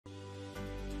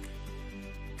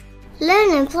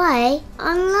Learn and play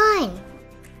online.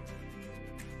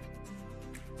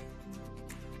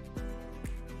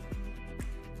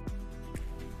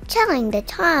 Telling the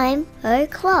time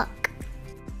o'clock.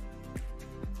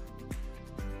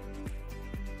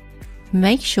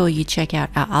 Make sure you check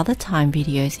out our other time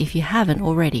videos if you haven't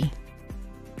already.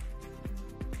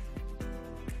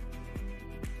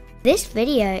 This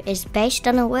video is based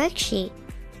on a worksheet.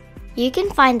 You can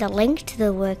find the link to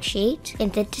the worksheet in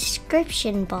the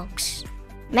description box.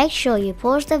 Make sure you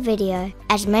pause the video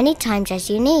as many times as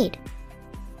you need.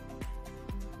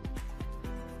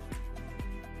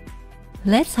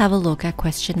 Let's have a look at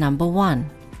question number 1.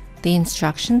 The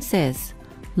instruction says,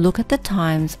 look at the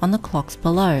times on the clocks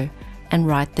below and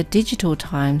write the digital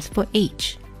times for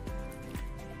each.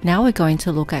 Now we're going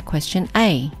to look at question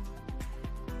A.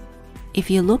 If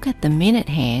you look at the minute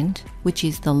hand, which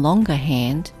is the longer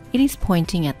hand, it is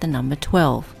pointing at the number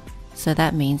 12, so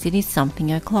that means it is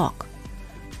something o'clock.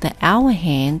 The hour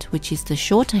hand, which is the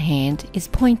shorter hand, is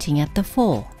pointing at the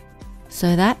 4,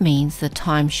 so that means the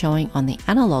time showing on the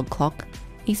analog clock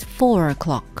is 4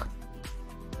 o'clock.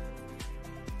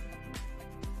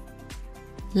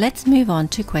 Let's move on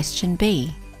to question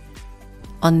B.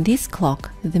 On this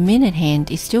clock, the minute hand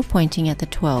is still pointing at the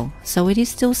 12, so it is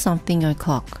still something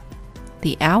o'clock.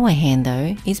 The hour hand,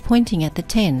 though, is pointing at the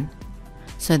 10,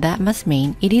 so that must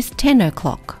mean it is 10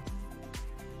 o'clock.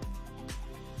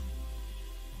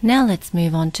 Now let's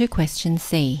move on to question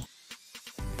C.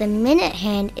 The minute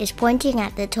hand is pointing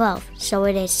at the 12, so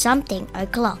it is something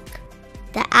o'clock.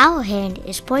 The hour hand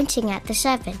is pointing at the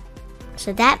 7,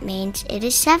 so that means it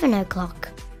is 7 o'clock.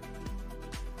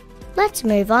 Let's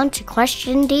move on to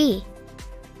question D.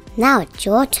 Now it's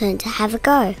your turn to have a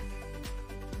go.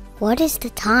 What is the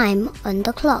time on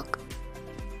the clock?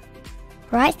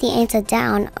 Write the answer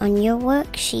down on your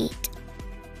worksheet.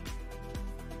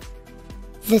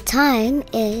 The time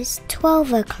is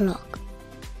 12 o'clock.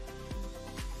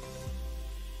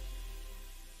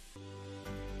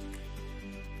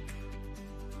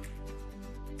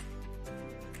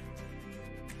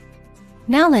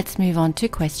 Now let's move on to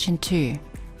question 2.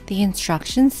 The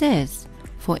instruction says,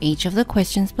 for each of the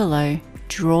questions below,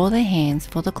 draw the hands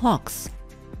for the clocks.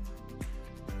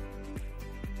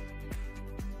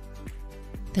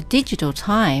 The digital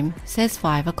time says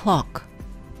 5 o'clock.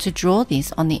 To draw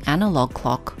this on the analog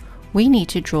clock, we need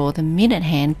to draw the minute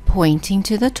hand pointing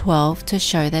to the 12 to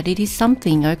show that it is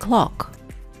something o'clock.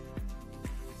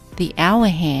 The hour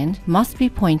hand must be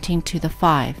pointing to the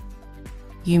 5.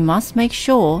 You must make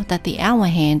sure that the hour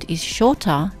hand is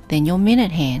shorter than your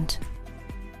minute hand.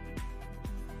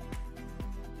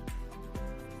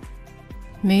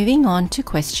 Moving on to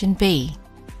question B.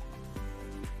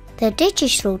 The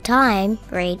digital time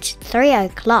reads 3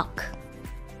 o'clock.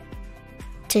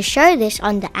 To show this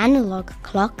on the analog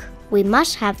clock, we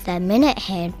must have the minute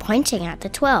hand pointing at the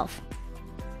 12.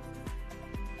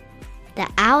 The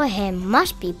hour hand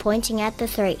must be pointing at the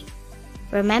 3.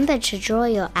 Remember to draw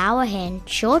your hour hand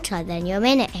shorter than your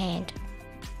minute hand.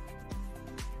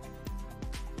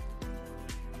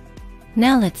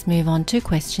 Now let's move on to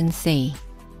question C.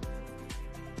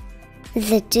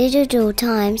 The digital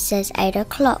time says 8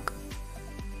 o'clock.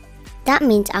 That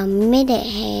means our minute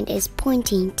hand is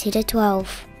pointing to the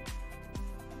 12.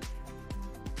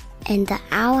 And the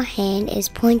hour hand is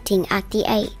pointing at the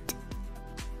 8.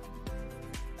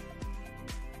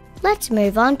 Let's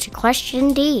move on to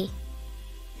question D.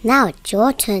 Now it's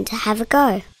your turn to have a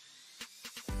go.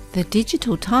 The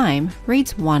digital time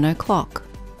reads 1 o'clock.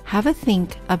 Have a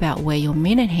think about where your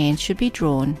minute hand should be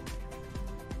drawn,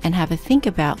 and have a think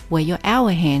about where your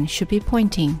hour hand should be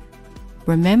pointing.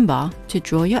 Remember to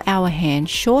draw your hour hand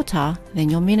shorter than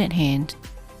your minute hand.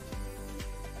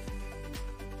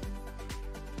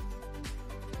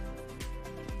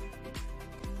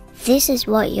 This is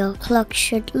what your clock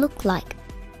should look like.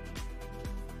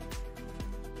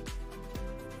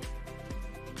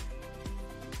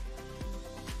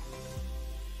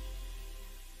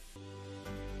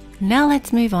 Now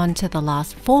let's move on to the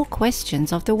last 4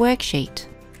 questions of the worksheet.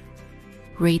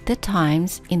 Read the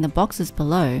times in the boxes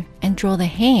below and draw the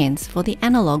hands for the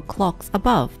analog clocks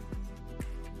above.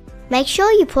 Make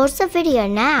sure you pause the video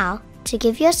now to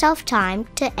give yourself time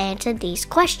to answer these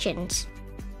questions.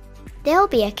 There will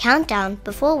be a countdown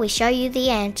before we show you the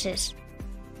answers.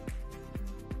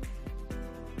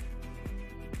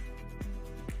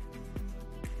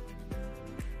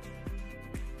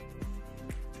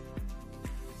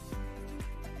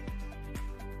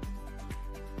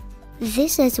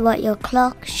 This is what your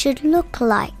clock should look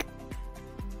like.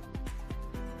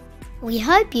 We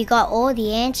hope you got all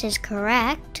the answers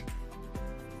correct.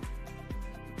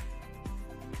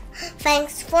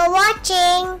 Thanks for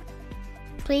watching.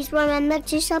 Please remember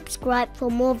to subscribe for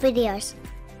more videos.